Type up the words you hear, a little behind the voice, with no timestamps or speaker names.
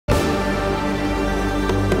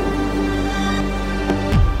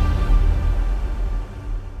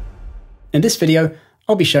In this video,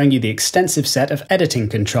 I'll be showing you the extensive set of editing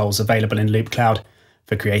controls available in Loopcloud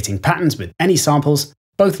for creating patterns with any samples,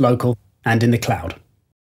 both local and in the cloud.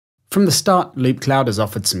 From the start, Loopcloud has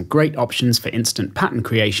offered some great options for instant pattern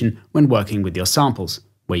creation when working with your samples,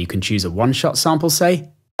 where you can choose a one-shot sample, say,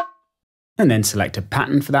 and then select a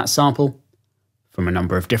pattern for that sample from a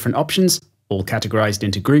number of different options, all categorized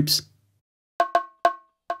into groups.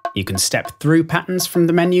 You can step through patterns from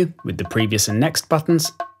the menu with the previous and next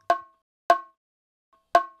buttons,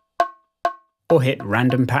 or hit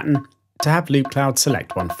random pattern to have Loopcloud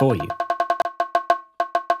select one for you.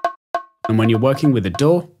 And when you're working with a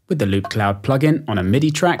DAW with the Loopcloud plugin on a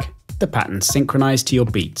MIDI track, the pattern's synchronized to your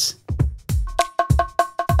beats.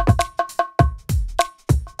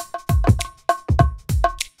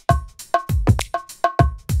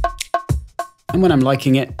 And when I'm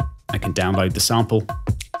liking it, I can download the sample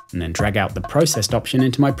and then drag out the processed option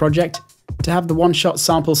into my project to have the one-shot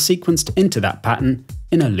sample sequenced into that pattern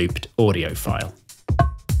in a looped audio file.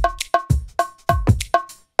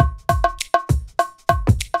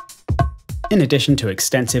 In addition to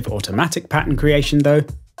extensive automatic pattern creation though,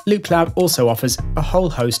 Loopcloud also offers a whole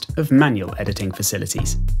host of manual editing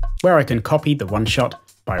facilities, where I can copy the one-shot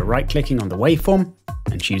by right-clicking on the waveform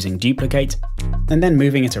and choosing duplicate, and then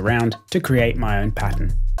moving it around to create my own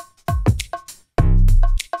pattern.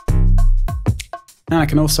 And I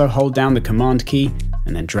can also hold down the Command key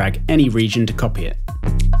and then drag any region to copy it.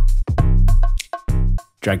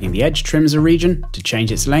 Dragging the edge trims a region to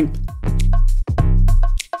change its length.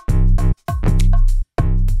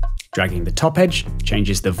 Dragging the top edge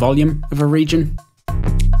changes the volume of a region.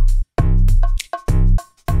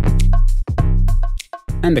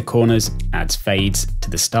 And the corners adds fades to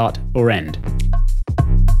the start or end.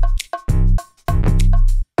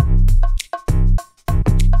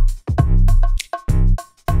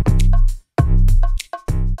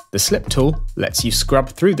 The slip tool lets you scrub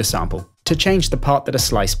through the sample to change the part that a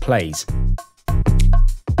slice plays.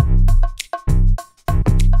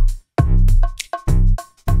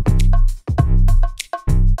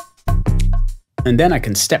 And then I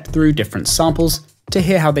can step through different samples to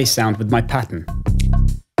hear how they sound with my pattern.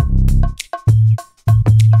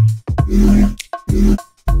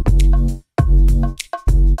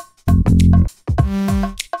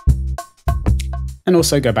 And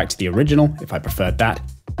also go back to the original if I preferred that,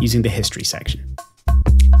 using the history section.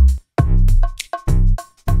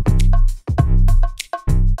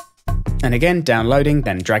 And again, downloading,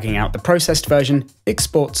 then dragging out the processed version,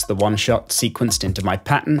 exports the one-shot sequenced into my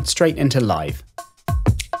pattern straight into Live.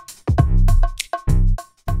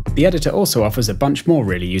 The editor also offers a bunch more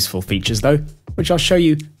really useful features though, which I'll show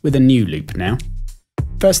you with a new loop now.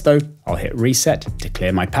 First though, I'll hit reset to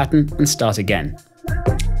clear my pattern and start again.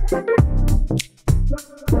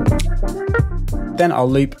 Then I'll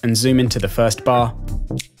loop and zoom into the first bar.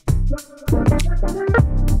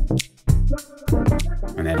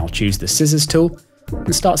 And then I'll choose the scissors tool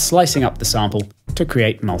and start slicing up the sample to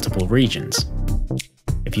create multiple regions.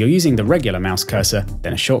 If you're using the regular mouse cursor,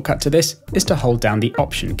 then a shortcut to this is to hold down the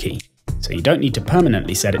Option key, so you don't need to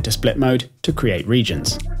permanently set it to split mode to create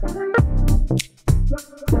regions.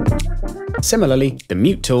 Similarly, the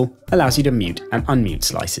Mute tool allows you to mute and unmute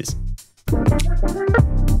slices.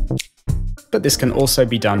 But this can also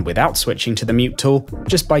be done without switching to the Mute tool,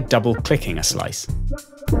 just by double-clicking a slice.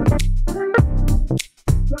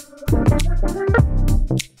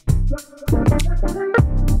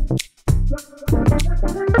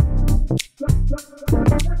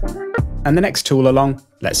 And the next tool along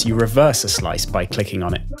lets you reverse a slice by clicking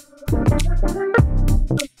on it.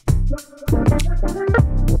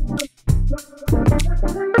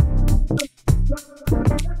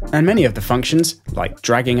 And many of the functions, like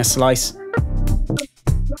dragging a slice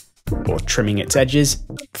or trimming its edges,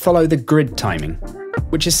 follow the grid timing,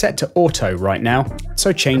 which is set to auto right now,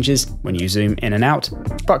 so changes when you zoom in and out,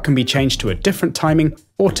 but can be changed to a different timing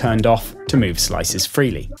or turned off to move slices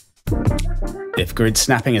freely. If grid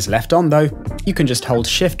snapping is left on though, you can just hold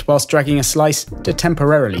Shift whilst dragging a slice to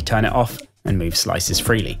temporarily turn it off and move slices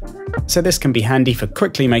freely. So this can be handy for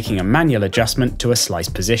quickly making a manual adjustment to a slice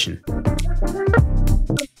position.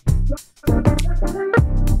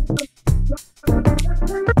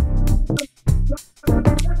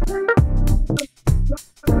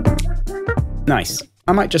 Nice.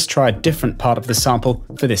 I might just try a different part of the sample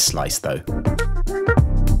for this slice though.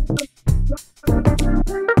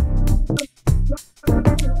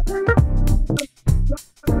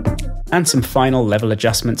 And some final level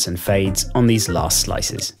adjustments and fades on these last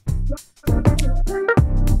slices.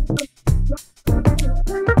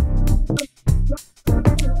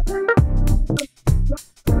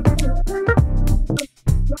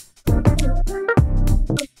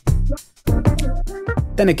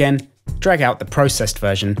 Then again, drag out the processed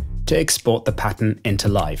version to export the pattern into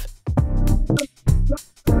live.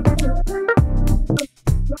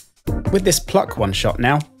 With this pluck one-shot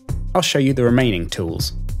now, I'll show you the remaining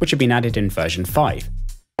tools, which have been added in version 5.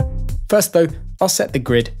 First though, I'll set the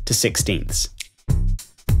grid to 16ths.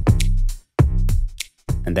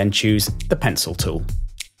 And then choose the pencil tool.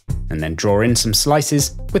 And then draw in some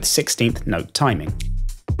slices with 16th note timing.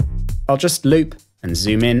 I'll just loop and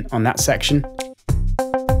zoom in on that section.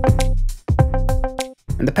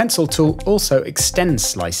 And the pencil tool also extends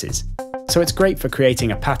slices, so it's great for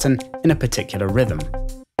creating a pattern in a particular rhythm.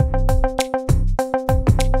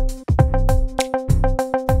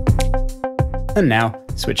 And now,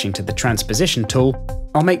 switching to the transposition tool,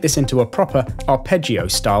 I'll make this into a proper arpeggio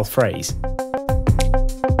style phrase.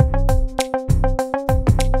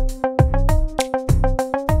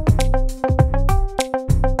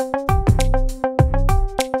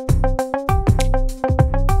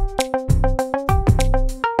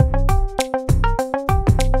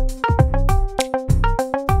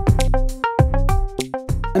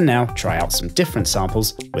 And now try out some different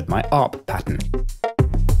samples with my ARP pattern.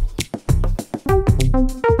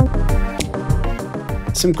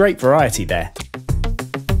 Some great variety there.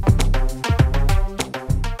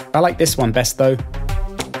 I like this one best though.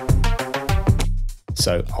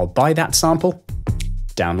 So I'll buy that sample,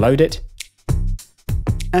 download it,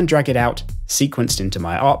 and drag it out, sequenced into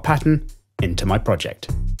my ARP pattern, into my project.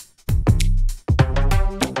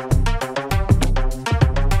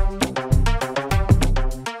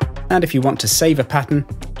 And if you want to save a pattern,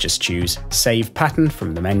 just choose Save Pattern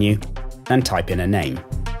from the menu and type in a name.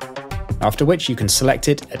 After which you can select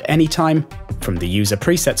it at any time from the User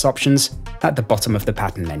Presets options at the bottom of the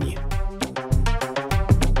pattern menu.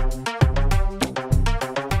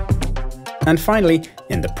 And finally,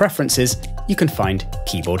 in the Preferences, you can find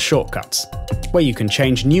keyboard shortcuts, where you can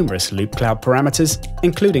change numerous Loopcloud parameters,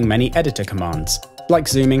 including many editor commands, like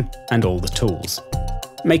zooming and all the tools,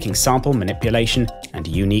 making sample manipulation and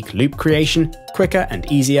unique loop creation quicker and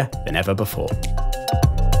easier than ever before.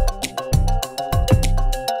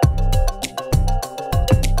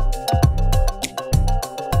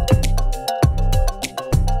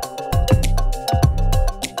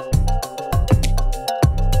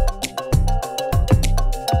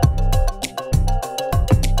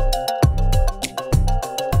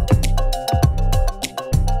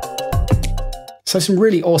 So some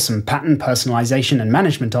really awesome pattern personalization and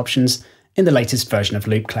management options in the latest version of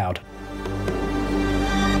Loopcloud.